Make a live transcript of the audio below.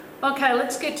Okay,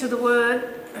 let's get to the word.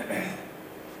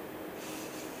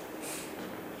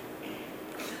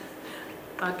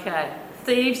 Okay,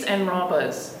 thieves and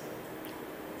robbers.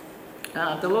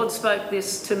 The Lord spoke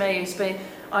this to me.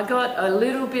 I got a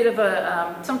little bit of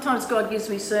a, sometimes God gives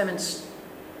me sermons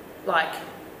like,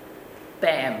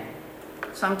 bam.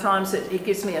 Sometimes He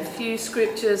gives me a few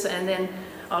scriptures and then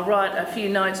I'll write a few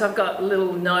notes. I've got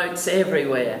little notes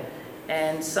everywhere.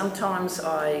 And sometimes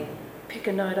I pick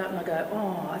a note up and I go,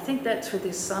 oh, I think that's for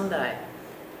this Sunday.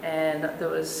 And I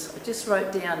just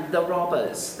wrote down the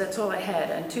robbers. That's all I had,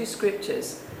 and 2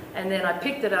 scriptures. And then I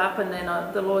picked it up and then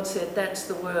the Lord said, that's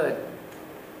the word.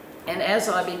 And as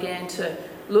I began to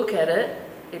look at it,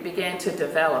 it began to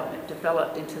develop. It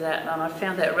developed into that, and I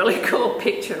found that really cool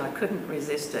picture and I couldn't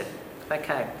resist it.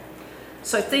 Okay,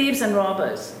 so thieves and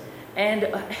robbers. And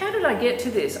how did I get to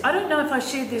this? I don't know if I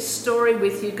shared this story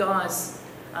with you guys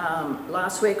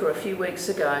last week or a few weeks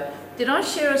ago. Did I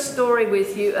share a story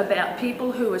with you about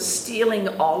people who were stealing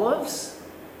olives?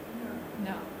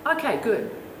 No. Okay, good.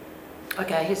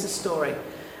 Okay, here's a story.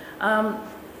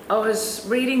 I was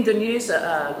reading the news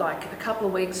like a couple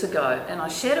of weeks ago, and I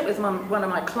shared it with one of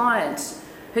my clients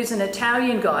who's an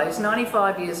Italian guy who's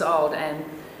 95 years old and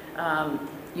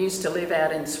used to live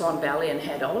out in Swan Valley and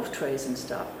had olive trees and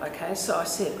stuff. Okay, so I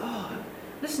said, oh,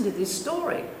 listen to this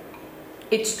story.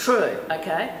 It's true,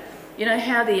 okay? You know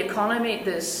how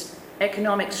there's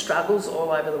economic struggles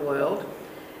all over the world,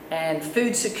 and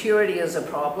food security is a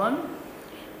problem.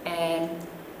 And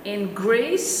in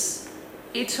Greece,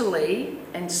 Italy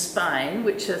and Spain,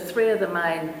 which are 3 of the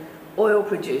main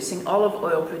olive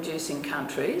oil producing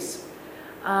countries,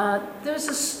 there's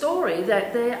a story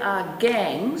that there are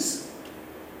gangs,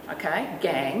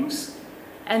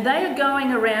 and they are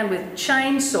going around with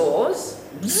chainsaws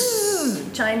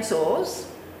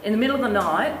in the middle of the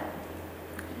night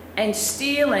and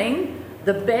stealing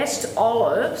the best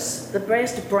olives, the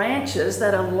best branches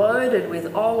that are loaded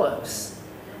with olives.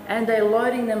 And they're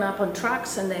loading them up on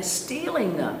trucks and they're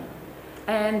stealing them.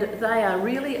 And they are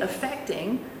really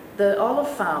affecting the olive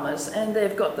farmers, and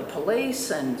they've got the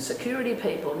police and security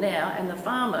people now and the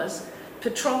farmers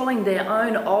patrolling their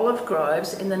own olive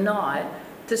groves in the night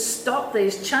to stop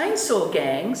these chainsaw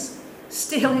gangs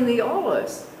stealing the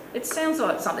olives. It sounds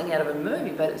like something out of a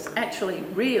movie, but it's actually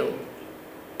real.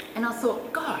 And I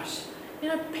thought, gosh, you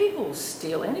know, people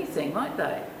steal anything, won't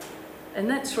they? And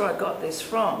that's where I got this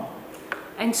from.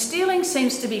 And stealing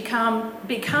seems to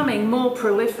becoming more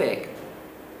prolific.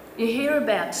 You hear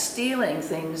about stealing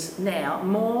things now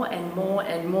more and more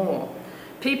and more.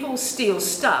 People steal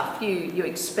stuff, you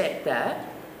expect that.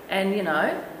 And, you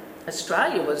know,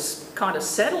 Australia was kind of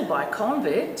settled by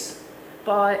convicts,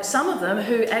 by some of them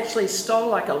who actually stole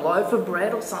like a loaf of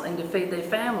bread or something to feed their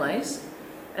families,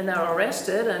 and they were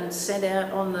arrested and sent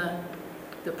out on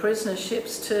the prisoner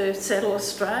ships to settle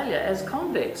Australia as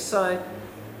convicts. So,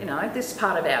 you know, this is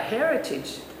part of our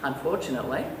heritage,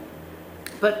 unfortunately.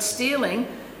 But stealing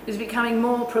is becoming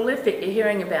more prolific. You're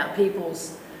hearing about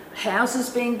people's houses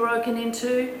being broken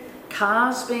into,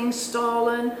 cars being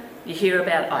stolen. You hear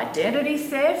about identity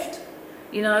theft.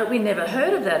 You know, we never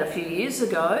heard of that a few years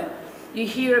ago. You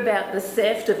hear about the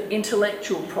theft of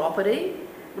intellectual property.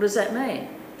 What does that mean?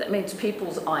 That means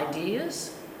people's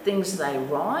ideas, things they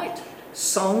write,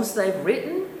 songs they've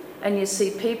written, and you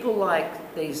see people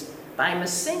like these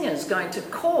famous singers going to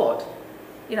court,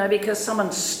 you know, because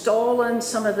someone's stolen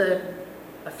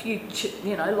a few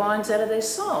lines out of their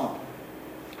song.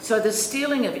 So the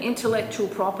stealing of intellectual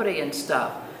property and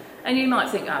stuff. And you might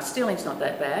think, stealing's not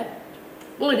that bad.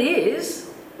 Well, it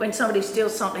is when somebody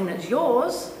steals something that's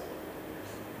yours,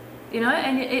 you know,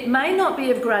 and it may not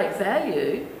be of great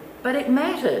value, but it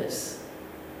matters.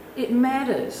 It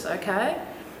matters, okay?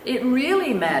 It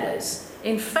really matters.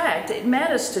 In fact, it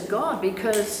matters to God,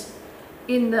 because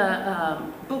in the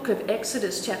book of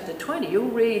Exodus chapter 20, you'll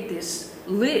read this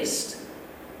list,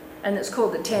 and it's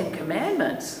called the 10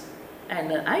 Commandments. And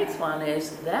the 8th one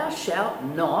is, thou shalt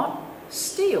not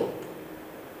steal.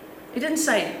 It didn't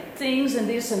say things and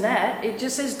this and that. It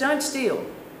just says don't steal.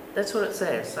 That's what it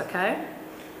says, okay?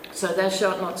 So thou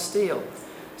shalt not steal.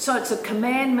 So it's a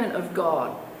commandment of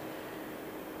God.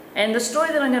 And the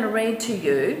story that I'm going to read to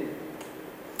you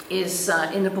is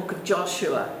in the book of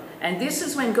Joshua. And this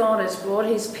is when God has brought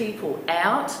his people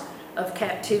out of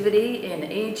captivity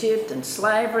in Egypt and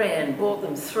slavery and brought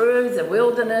them through the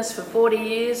wilderness for 40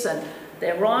 years, and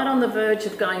they're right on the verge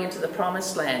of going into the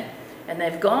promised land. And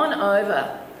they've gone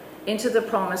over into the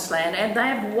promised land and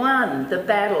they've won the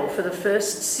battle for the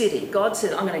first city. God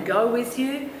said, I'm going to go with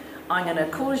you. I'm going to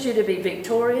cause you to be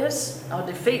victorious. I'll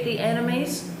defeat the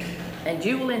enemies and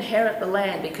you will inherit the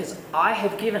land because I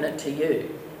have given it to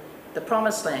you. the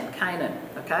promised land, Canaan,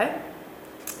 okay?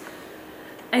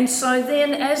 And so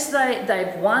then as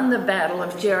they've won the battle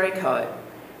of Jericho,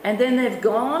 and then they've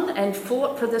gone and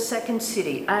fought for the second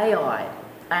city, Ai.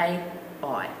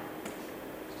 All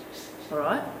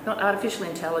right? Not artificial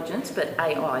intelligence, but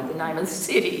AI, the name of the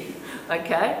city,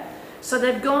 okay? So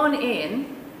they've gone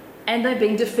in and they've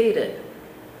been defeated.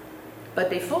 But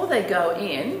before they go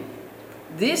in,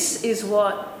 this is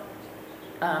what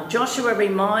Joshua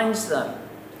reminds them.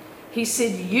 He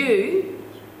said, you,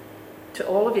 to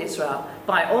all of Israel,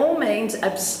 by all means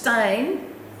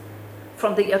abstain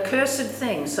from the accursed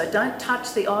things. So don't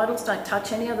touch the idols, don't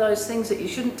touch any of those things that you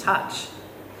shouldn't touch,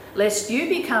 lest you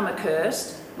become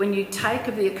accursed when you take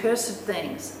of the accursed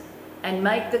things and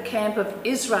make the camp of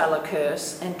Israel a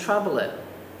curse and trouble it.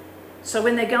 So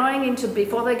when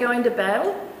before they go into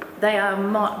battle, they are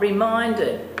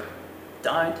reminded,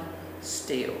 don't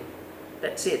steal.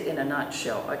 That's it in a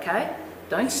nutshell, okay?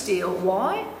 Don't steal.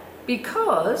 Why?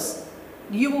 Because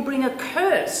you will bring a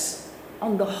curse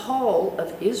on the whole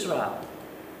of Israel.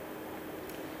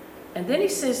 And then he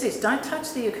says this, don't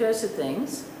touch the accursed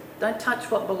things, don't touch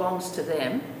what belongs to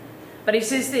them. But he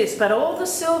says this, but all the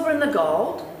silver and the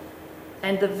gold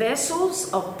and the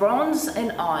vessels of bronze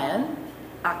and iron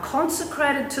are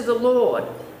consecrated to the Lord.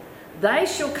 They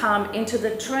shall come into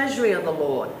the treasury of the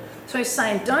Lord. So he's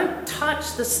saying, don't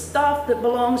touch the stuff that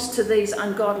belongs to these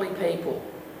ungodly people.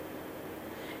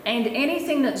 And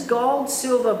anything that's gold,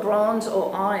 silver, bronze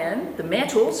or iron, the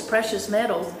metals, precious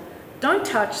metals, don't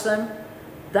touch them.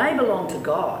 They belong to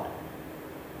God.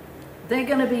 They're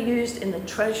going to be used in the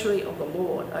treasury of the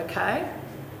Lord, okay?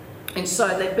 And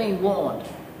so they've been warned.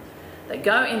 They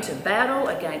go into battle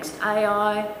against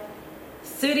Ai.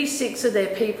 36 of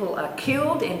their people are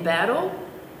killed in battle.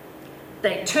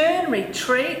 They turn,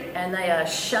 retreat, and they are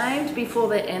shamed before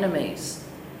their enemies.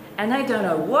 And they don't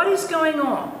know what is going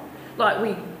on.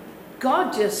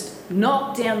 God just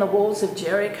knocked down the walls of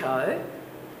Jericho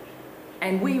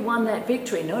and we won that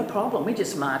victory, no problem. We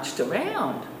just marched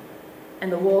around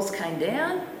and the walls came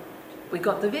down. We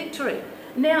got the victory.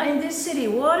 Now in this city,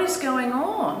 what is going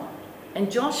on?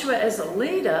 And Joshua, as a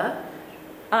leader,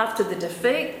 after the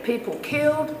defeat, people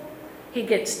killed, he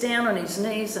gets down on his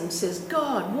knees and says,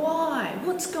 God, why?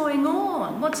 What's going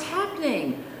on? What's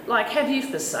happening? Have you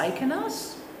forsaken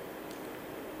us?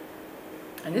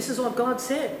 And this is what God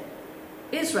said.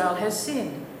 Israel has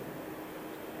sinned.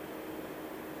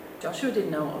 Joshua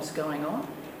didn't know what was going on.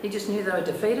 He just knew they were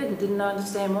defeated and didn't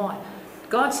understand why.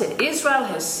 God said, Israel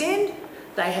has sinned.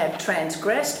 They have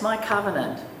transgressed my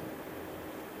covenant.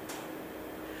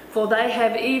 For they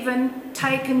have even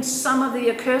taken some of the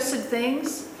accursed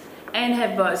things and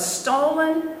have both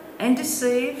stolen and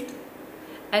deceived,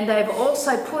 and they've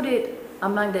also put it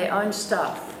among their own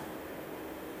stuff.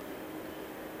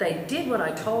 They did what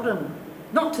I told them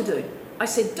not to do. I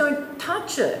said, don't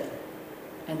touch it.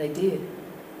 And they did.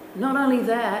 Not only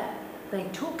that, they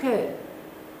took it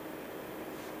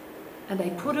and they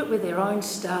put it with their own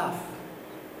stuff.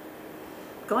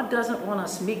 God doesn't want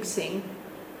us mixing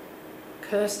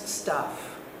cursed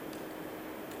stuff.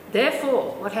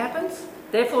 Therefore, what happens?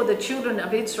 Therefore, the children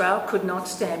of Israel could not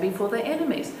stand before their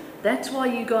enemies. That's why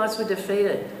you guys were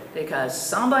defeated, because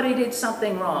somebody did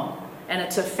something wrong and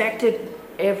it's affected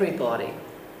everybody.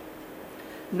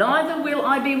 Neither will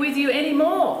I be with you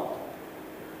anymore.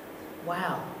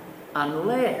 Wow.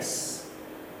 Unless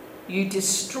you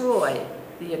destroy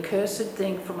the accursed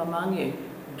thing from among you.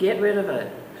 Get rid of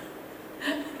it.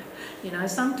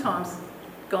 Sometimes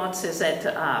God says that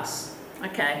to us.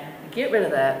 Okay, get rid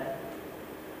of that.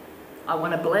 I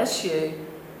want to bless you,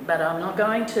 but I'm not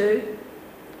going to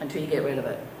until you get rid of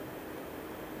it.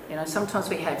 Sometimes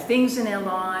we have things in our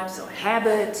lives or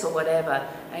habits or whatever,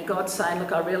 and God's saying,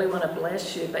 look, I really want to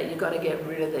bless you, but you've got to get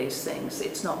rid of these things.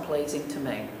 It's not pleasing to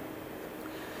me.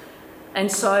 And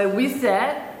so with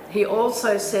that, he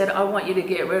also said, I want you to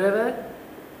get rid of it,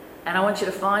 and I want you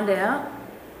to find out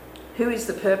who is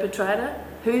the perpetrator,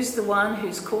 who's the one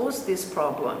who's caused this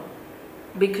problem.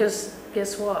 Because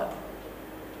guess what?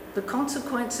 The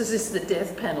consequences is the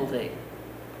death penalty.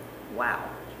 Wow.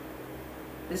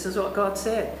 This is what God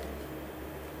said.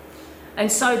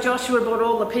 And so Joshua brought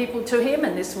all the people to him,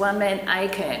 and this one man,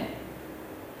 Achan.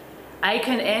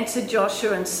 Achan answered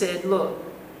Joshua and said, look,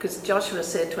 because Joshua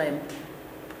said to him,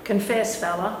 confess,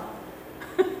 fella.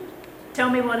 Tell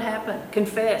me what happened.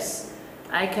 Confess.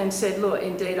 Achan said, look,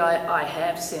 indeed I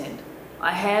have sinned.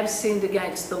 I have sinned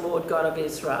against the Lord God of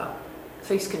Israel.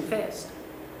 So he's confessed.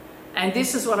 And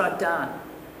this is what I've done.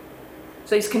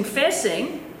 So he's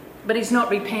confessing, but he's not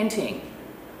repenting.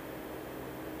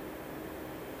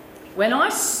 when I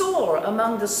saw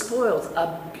among the spoils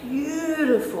a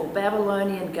beautiful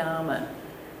Babylonian garment.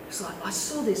 It's like, I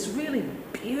saw this really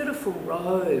beautiful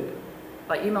robe.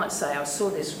 Like you might say, I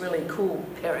saw this really cool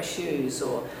pair of shoes,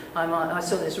 or I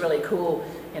saw this really cool,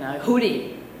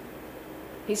 hoodie.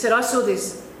 He said, I saw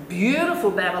this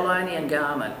beautiful Babylonian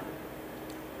garment.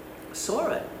 I saw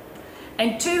it.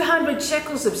 And 200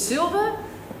 shekels of silver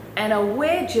and a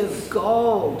wedge of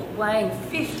gold weighing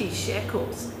 50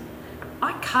 shekels.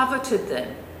 I coveted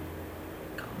them.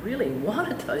 I really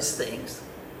wanted those things.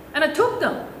 And I took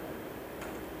them.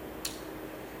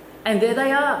 And there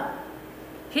they are,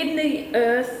 hidden in the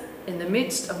earth in the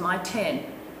midst of my tent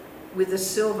with the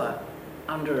silver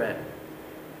under it.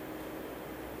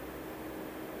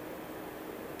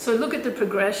 So look at the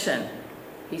progression.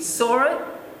 He saw it,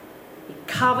 he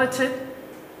coveted,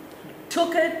 he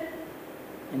took it,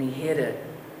 and he hid it.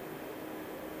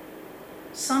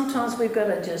 Sometimes we've got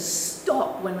to just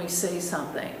stop when we see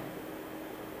something.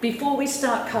 Before we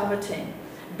start coveting,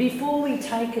 before we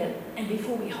take it, and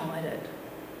before we hide it.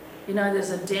 There's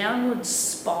a downward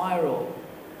spiral.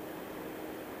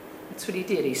 That's what he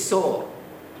did. He saw.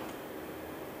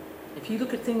 If you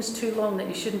look at things too long that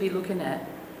you shouldn't be looking at,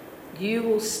 you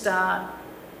will start,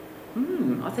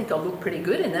 I think I'll look pretty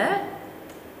good in that.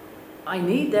 I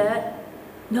need that.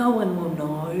 No one will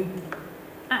know.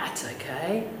 It's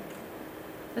okay.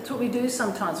 That's what we do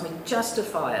sometimes. We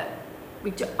justify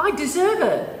it. I deserve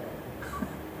it.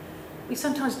 We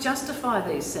sometimes justify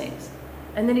these things.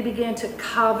 And then he began to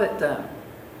covet them.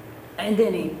 And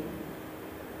then he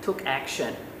took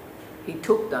action. He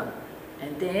took them.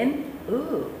 And then,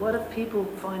 what if people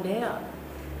find out?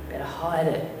 Better hide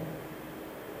it.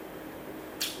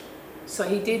 So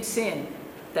he did sin.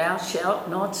 Thou shalt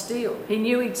not steal. He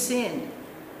knew he'd sinned,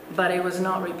 but he was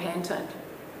not repentant.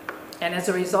 And as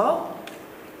a result,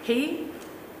 he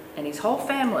and his whole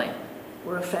family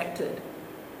were affected.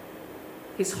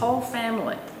 His whole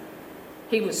family.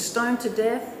 He was stoned to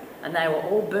death and they were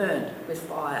all burned with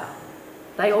fire.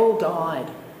 They all died.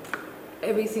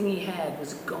 Everything he had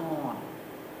was gone.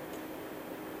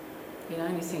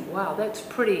 And you think, wow, that's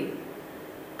pretty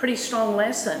strong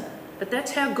lesson. But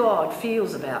that's how God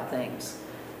feels about things.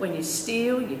 When you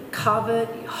steal, you covet,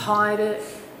 you hide it,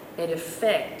 it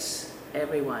affects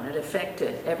everyone. It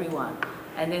affected everyone.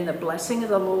 And then the blessing of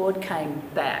the Lord came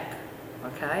back.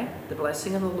 Okay? The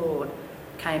blessing of the Lord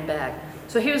came back.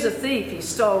 So here's a thief. He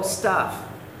stole stuff.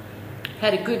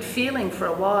 Had a good feeling for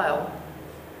a while,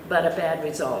 but a bad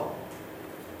result.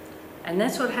 And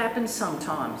that's what happens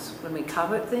sometimes when we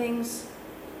covet things.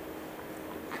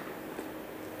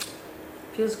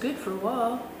 Feels good for a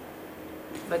while,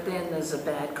 but then there's a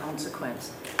bad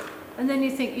consequence. And then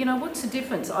you think, what's the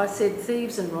difference? I said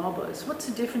thieves and robbers. What's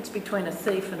the difference between a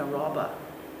thief and a robber?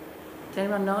 Does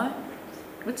anyone know?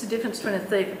 What's the difference between a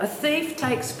thief? A thief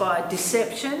takes by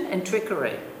deception and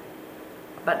trickery,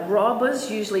 but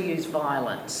robbers usually use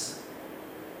violence.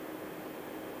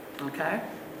 Okay?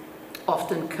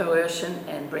 Often coercion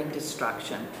and bring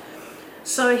destruction.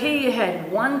 So here you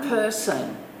had one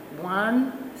person,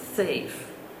 one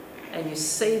thief, and you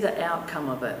see the outcome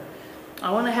of it. I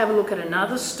want to have a look at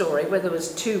another story where there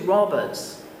was two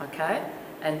robbers, okay?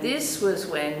 And this was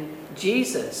when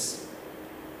Jesus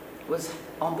was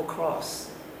on the cross.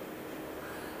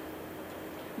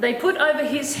 They put over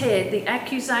his head the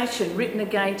accusation written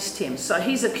against him. So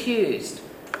he's accused.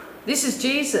 This is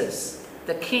Jesus,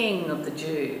 the King of the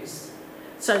Jews.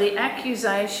 So the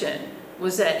accusation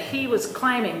was that he was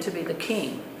claiming to be the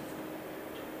king.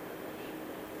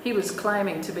 He was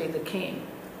claiming to be the king.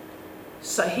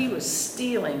 So he was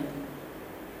stealing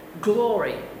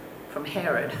glory from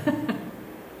Herod.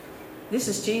 This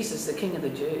is Jesus, the King of the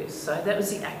Jews. So that was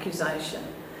the accusation.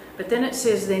 But then it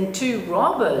says, then two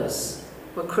robbers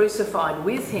were crucified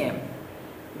with him,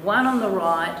 one on the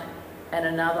right and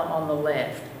another on the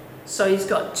left. So he's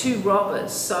got two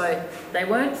robbers. So they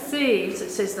weren't thieves,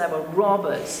 it says they were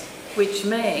robbers, which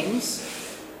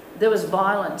means there was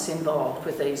violence involved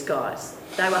with these guys.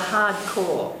 They were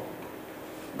hardcore.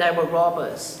 They were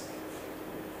robbers.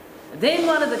 Then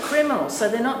one of the criminals, so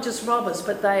they're not just robbers,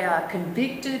 but they are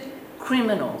convicted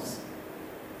criminals.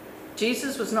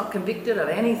 Jesus was not convicted of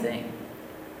anything.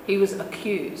 He was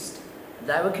accused.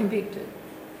 They were convicted.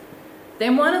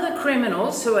 Then one of the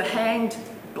criminals who were hanged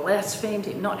blasphemed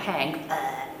him. Not hanged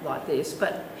like this,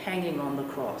 but hanging on the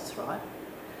cross, right?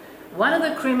 One of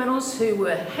the criminals who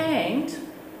were hanged,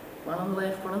 one on the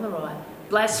left, one on the right,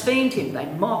 blasphemed him. They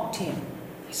mocked him.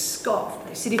 They scoffed.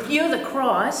 They said, if you're the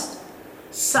Christ,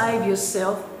 save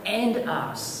yourself and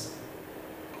us.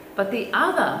 But the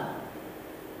other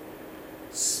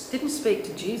didn't speak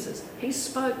to Jesus. He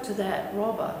spoke to that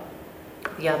robber.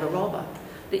 the other robber.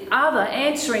 The other,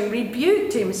 answering,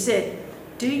 rebuked him, said,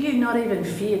 "Do you not even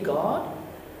fear God?"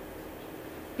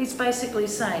 He's basically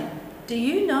saying, do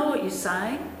you know what you're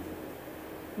saying?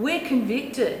 We're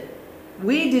convicted.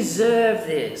 We deserve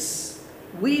this.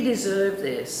 We deserve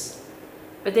this.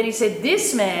 But then he said,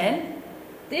 this man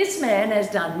has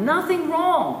done nothing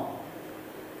wrong.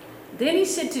 Then he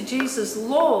said to Jesus,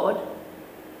 "Lord,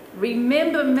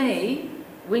 remember me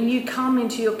when you come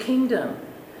into your kingdom."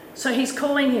 So he's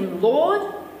calling him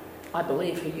Lord. I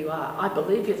believe who you are. I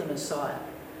believe you're the Messiah.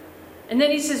 And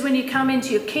then he says, when you come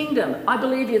into your kingdom, I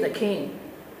believe you're the king.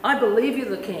 I believe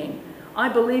you're the king. I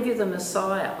believe you're the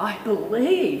Messiah. I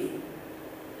believe.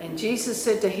 And Jesus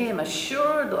said to him,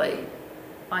 "Assuredly,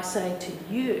 I say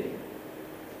to you,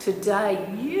 today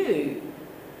you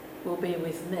will be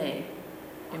with me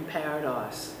in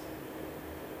paradise."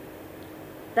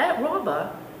 That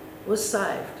robber was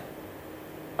saved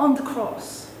on the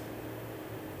cross,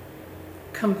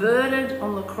 converted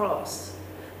on the cross.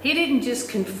 He didn't just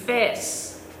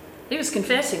confess. He was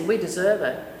confessing, we deserve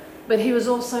it, but he was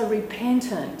also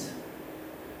repentant.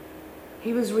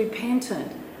 He was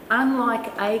repentant.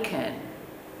 Unlike Achan,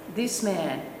 this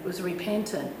man was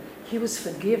repentant. He was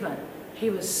forgiven. He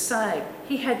was saved.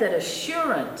 He had that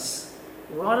assurance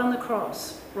right on the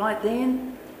cross, right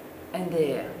then and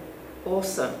there.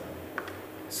 Awesome.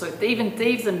 So even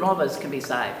thieves and robbers can be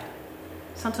saved.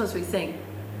 Sometimes we think,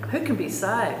 who can be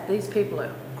saved? These people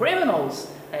are criminals,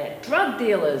 drug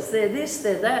dealers, they're this,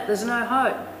 they're that, there's no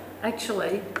hope.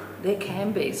 Actually, there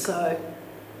can be. So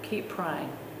keep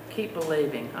praying, keep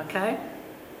believing, okay?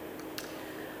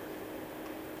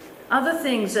 Other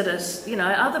things that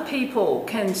are, other people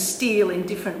can steal in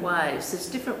different ways. There's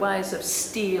different ways of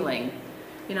stealing.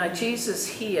 Jesus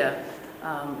here,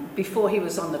 before he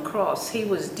was on the cross, he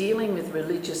was dealing with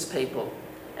religious people.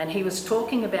 And he was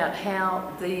talking about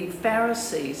how the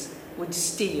Pharisees would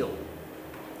steal.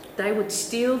 They would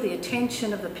steal the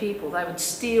attention of the people. They would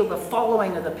steal the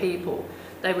following of the people.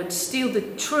 They would steal the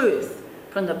truth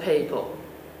from the people.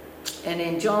 And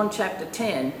in John chapter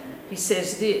 10, he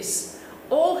says this,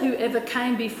 "All who ever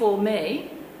came before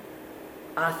me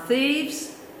are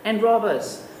thieves and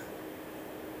robbers,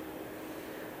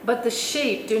 but the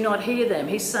sheep do not hear them."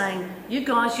 He's saying, you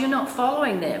guys, you're not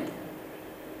following them.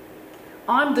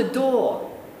 I'm the door.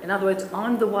 In other words,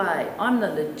 I'm the way. I'm the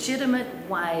legitimate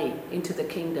way into the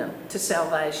kingdom, to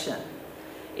salvation.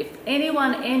 If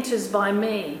anyone enters by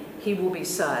me, he will be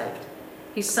saved.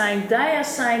 He's saying, they are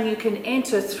saying you can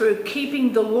enter through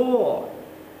keeping the law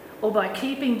or by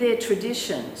keeping their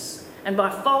traditions and by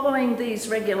following these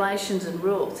regulations and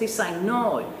rules. He's saying,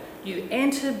 no, you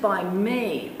enter by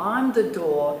me. I'm the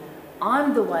door.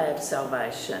 I'm the way of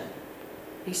salvation.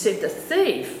 He said the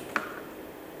thief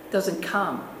doesn't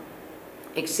come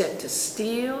except to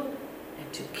steal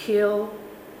and to kill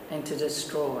and to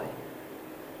destroy.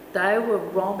 They were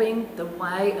robbing the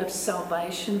way of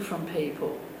salvation from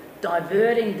people,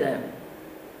 diverting them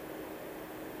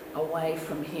away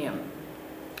from him.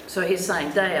 So he's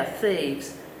saying they are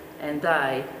thieves and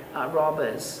they are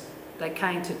robbers. They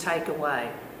came to take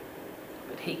away,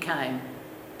 but he came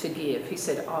to give. He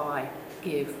said, I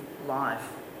give life.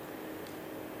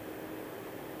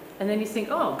 And then you think,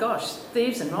 oh gosh,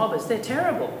 thieves and robbers, they're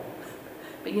terrible.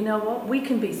 But you know what? We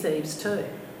can be thieves too.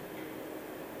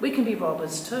 We can be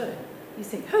robbers too. You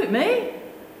think, who, me?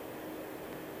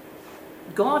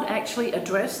 God actually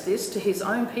addressed this to his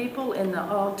own people in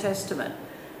the Old Testament.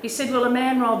 He said, will a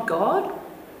man rob God?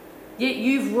 Yet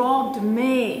you've robbed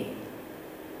me.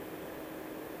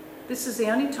 This is the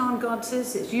only time God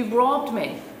says this. You've robbed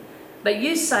me. But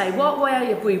you say, what way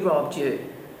have we robbed you?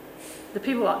 The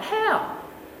people are like, how?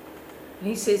 And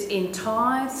he says, in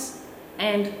tithes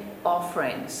and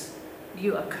offerings,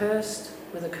 you are cursed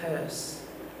with a curse.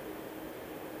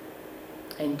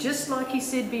 And just like he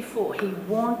said before, he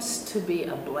wants to be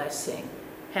a blessing.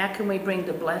 How can we bring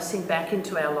the blessing back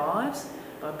into our lives?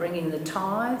 By bringing the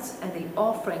tithes and the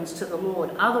offerings to the Lord.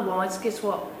 Otherwise, guess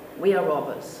what? We are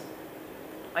robbers.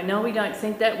 I know we don't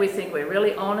think that. We think we're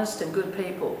really honest and good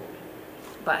people.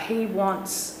 But he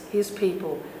wants his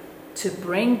people to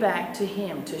bring back to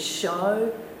him, to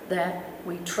show that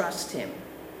we trust him.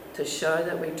 To show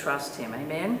that we trust him.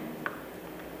 Amen?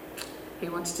 He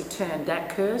wants to turn that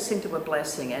curse into a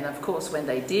blessing. And of course, when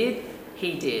they did,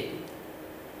 he did.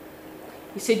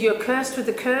 He said, you're cursed with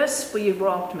a curse, for you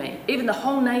robbed me. Even the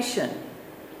whole nation.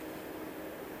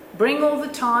 Bring all the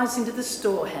tithes into the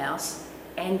storehouse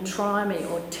and try me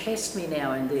or test me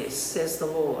now in this, says the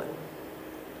Lord.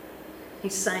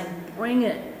 He's saying, bring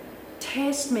it.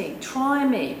 Test me, try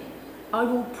me. I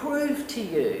will prove to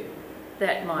you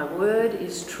that my word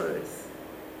is truth.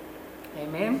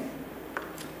 Amen?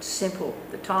 Simple.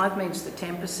 The tithe means the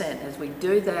 10%. As we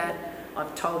do that,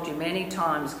 I've told you many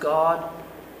times, God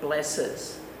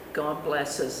blesses. God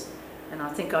blesses. And I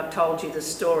think I've told you the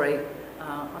story.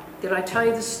 Did I tell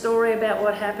you the story about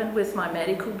what happened with my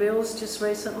medical bills just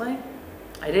recently?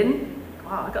 I didn't?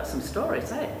 Oh, I got some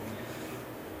stories, eh?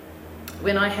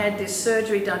 When I had this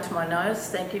surgery done to my nose,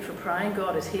 thank you for praying,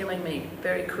 God is healing me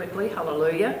very quickly,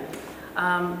 hallelujah.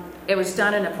 It was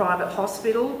done in a private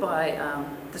hospital by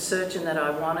the surgeon that I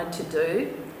wanted to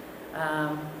do.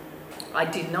 I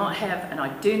did not have, and I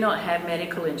do not have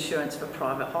medical insurance for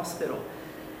private hospital.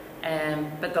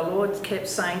 But the Lord kept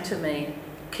saying to me,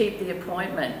 keep the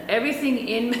appointment. Everything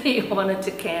in me wanted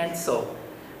to cancel,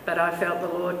 but I felt the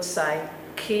Lord say,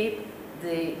 keep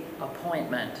the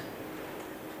appointment.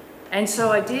 And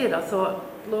so I did. I thought,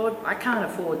 Lord, I can't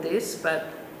afford this, but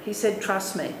he said,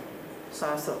 trust me. So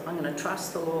I thought, I'm going to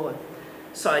trust the Lord.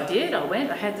 So I did. I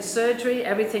went. I had the surgery.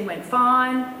 Everything went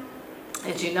fine.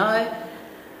 As you know,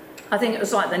 I think it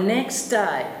was like the next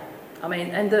day. I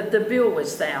mean, and the bill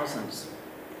was thousands.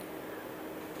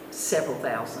 Several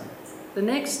thousand. The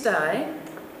next day,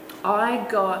 I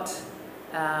got,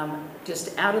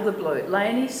 just out of the blue,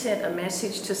 Lainey sent a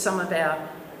message to some of our,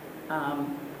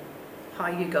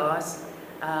 hi you guys,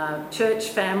 church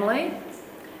family,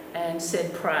 and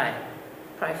said pray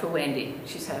for Wendy,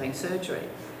 she's having surgery.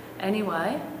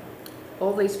 Anyway,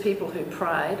 all these people who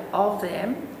prayed, of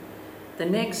them, the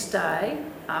next day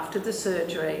after the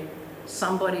surgery,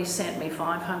 somebody sent me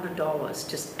 $500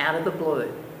 just out of the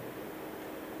blue.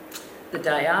 The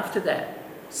day after that,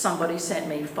 somebody sent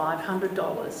me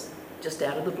 $500 just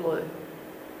out of the blue.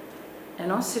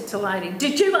 And I said to Lady,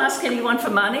 did you ask anyone for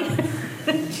money?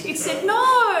 She said, no.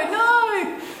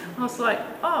 I was like,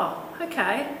 oh,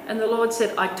 okay. And the Lord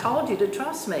said, I told you to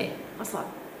trust me. I was like,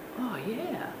 oh,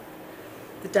 yeah.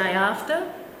 The day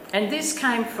after, and this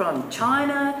came from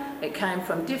China, it came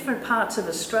from different parts of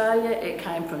Australia, it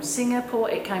came from Singapore,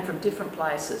 it came from different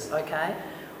places, okay?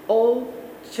 All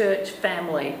church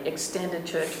family, extended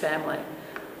church family.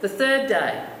 The third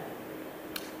day,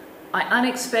 I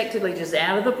unexpectedly, just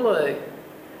out of the blue,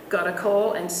 got a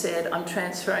call and said, I'm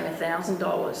transferring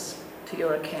 $1,000 to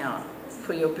your account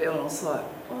for your bill. And I was like,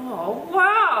 oh,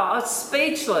 wow, I was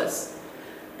speechless.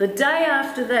 The day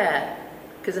after that,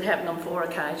 because it happened on 4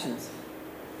 occasions,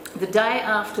 the day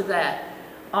after that,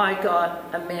 I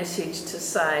got a message to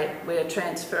say, we're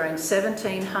transferring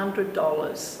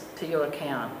 $1,700 to your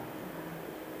account.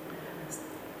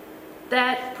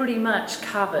 That pretty much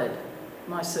covered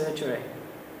my surgery.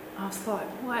 I was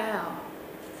like, wow.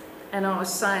 And I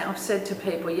was saying, I've said to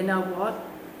people, you know what?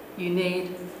 You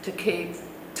need to keep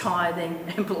tithing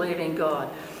and believing God.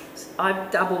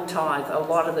 I've double tithe a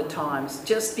lot of the times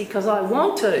just because I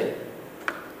want to.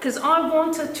 Because I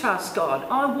want to trust God.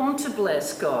 I want to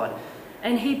bless God.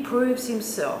 And he proves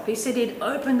himself. He said he'd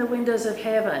open the windows of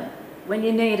heaven when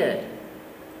you need it.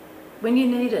 When you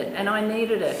need it. And I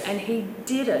needed it. And he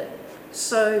did it.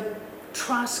 So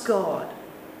trust God.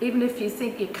 Even if you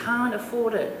think you can't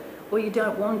afford it or you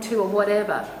don't want to or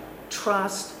whatever,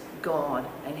 trust God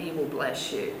and he will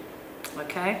bless you.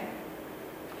 Okay?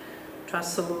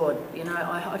 Trust the Lord. You know,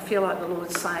 I feel like the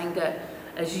Lord's saying that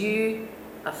as you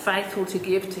are faithful to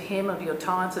give to him of your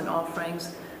tithes and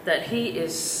offerings, that he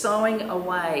is sowing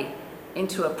away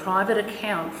into a private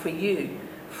account for you,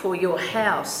 for your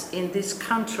house in this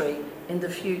country in the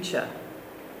future.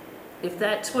 If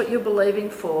that's what you're believing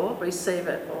for, receive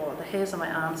it. Oh, the hairs on my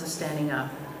arms are standing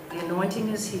up. The anointing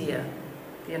is here.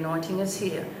 The anointing is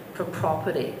here for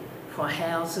property, for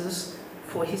houses,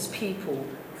 for his people,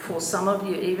 for some of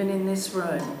you even in this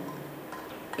room,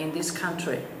 in this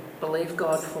country. Believe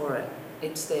God for it.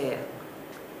 It's there.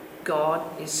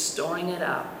 God is storing it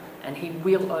up and he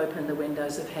will open the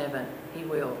windows of heaven. He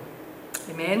will.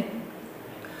 Amen?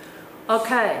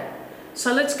 Okay,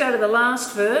 so let's go to the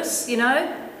last verse, you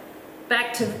know.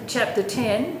 Back to chapter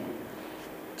 10,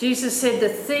 Jesus said, the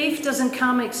thief doesn't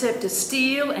come except to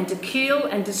steal and to kill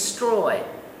and destroy.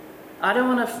 I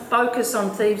don't want to focus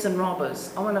on thieves and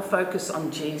robbers. I want to focus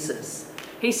on Jesus.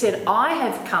 He said, I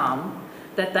have come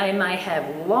that they may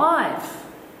have life.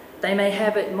 They may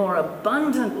have it more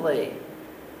abundantly.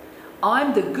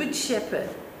 I'm the good shepherd.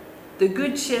 The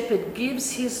good shepherd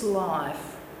gives his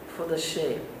life for the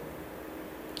sheep.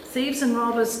 Thieves and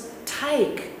robbers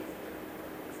take,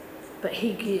 but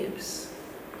he gives.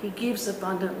 He gives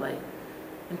abundantly.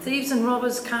 And thieves and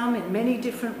robbers come in many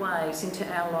different ways into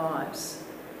our lives.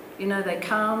 You know, they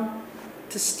come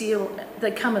to steal.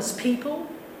 They come as people.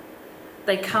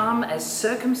 They come as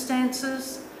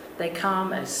circumstances. They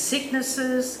come as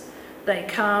sicknesses. They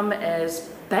come as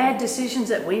bad decisions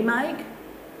that we make.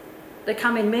 They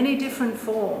come in many different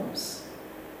forms,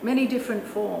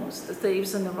 the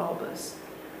thieves and the robbers.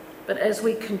 But as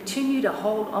we continue to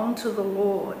hold on to the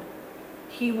Lord,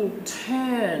 he will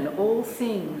turn all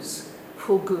things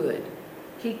for good.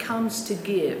 He comes to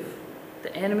give.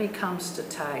 The enemy comes to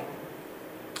take.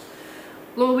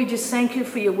 Lord, we just thank you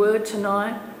for your word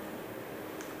tonight.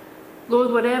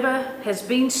 Lord, whatever has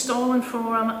been stolen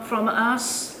from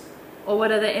us, or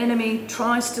whatever the enemy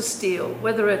tries to steal,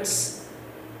 whether it's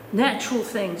natural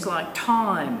things like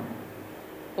time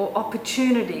or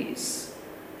opportunities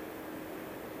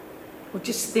or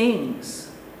just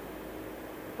things,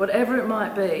 whatever it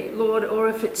might be, Lord, or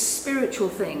if it's spiritual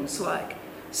things like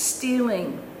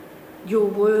stealing your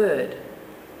word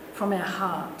from our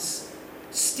hearts,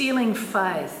 stealing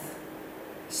faith,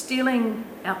 stealing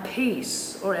our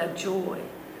peace or our joy,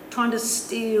 trying to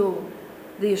steal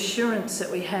the assurance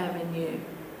that we have in you.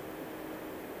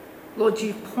 Lord,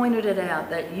 you've pointed it out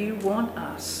that you want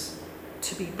us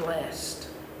to be blessed.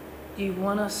 You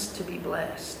want us to be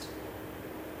blessed.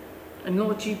 And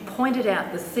Lord, you pointed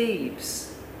out the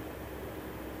thieves.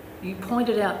 You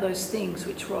pointed out those things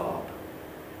which rob.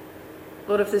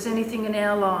 Lord, if there's anything in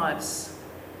our lives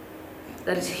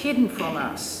that is hidden from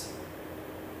us,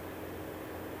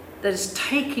 that is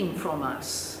taking from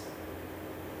us,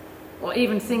 or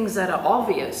even things that are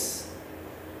obvious,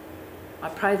 I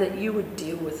pray that you would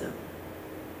deal with them.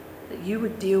 That you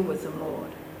would deal with them,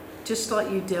 Lord, just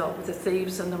like you dealt with the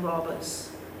thieves and the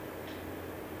robbers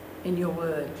in your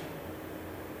word.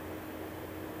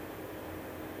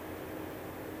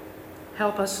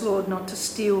 Help us, Lord, not to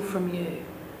steal from you,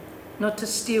 not to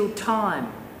steal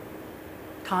time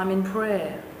in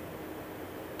prayer,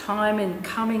 time in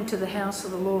coming to the house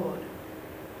of the Lord,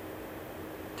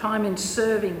 time in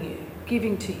serving you,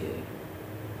 giving to you.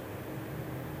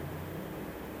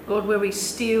 Lord, where we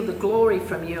steal the glory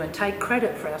from you and take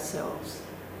credit for ourselves.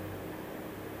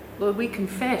 Lord, we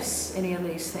confess any of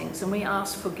these things and we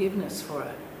ask forgiveness for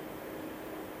it.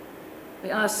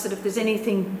 We ask that if there's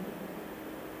anything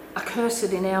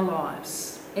accursed in our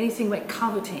lives, anything we're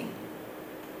coveting,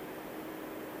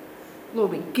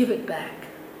 Lord, we give it back.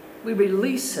 We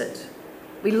release it.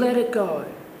 We let it go.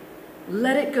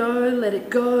 Let it go, let it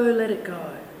go, let it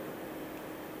go.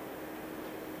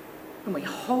 And we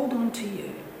hold on to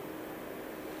you.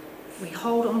 We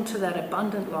hold on to that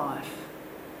abundant life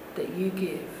that you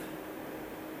give.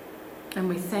 And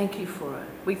we thank you for it.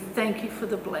 We thank you for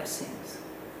the blessings.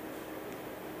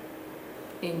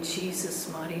 In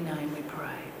Jesus' mighty name we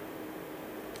pray.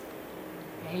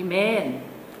 Amen.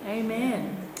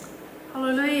 Amen.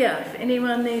 Hallelujah. If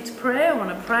anyone needs prayer, I want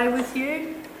to pray with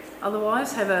you.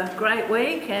 Otherwise, have a great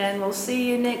week and we'll see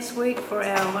you next week for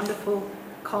our wonderful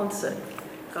concert.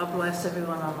 God bless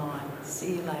everyone online.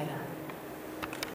 See you later.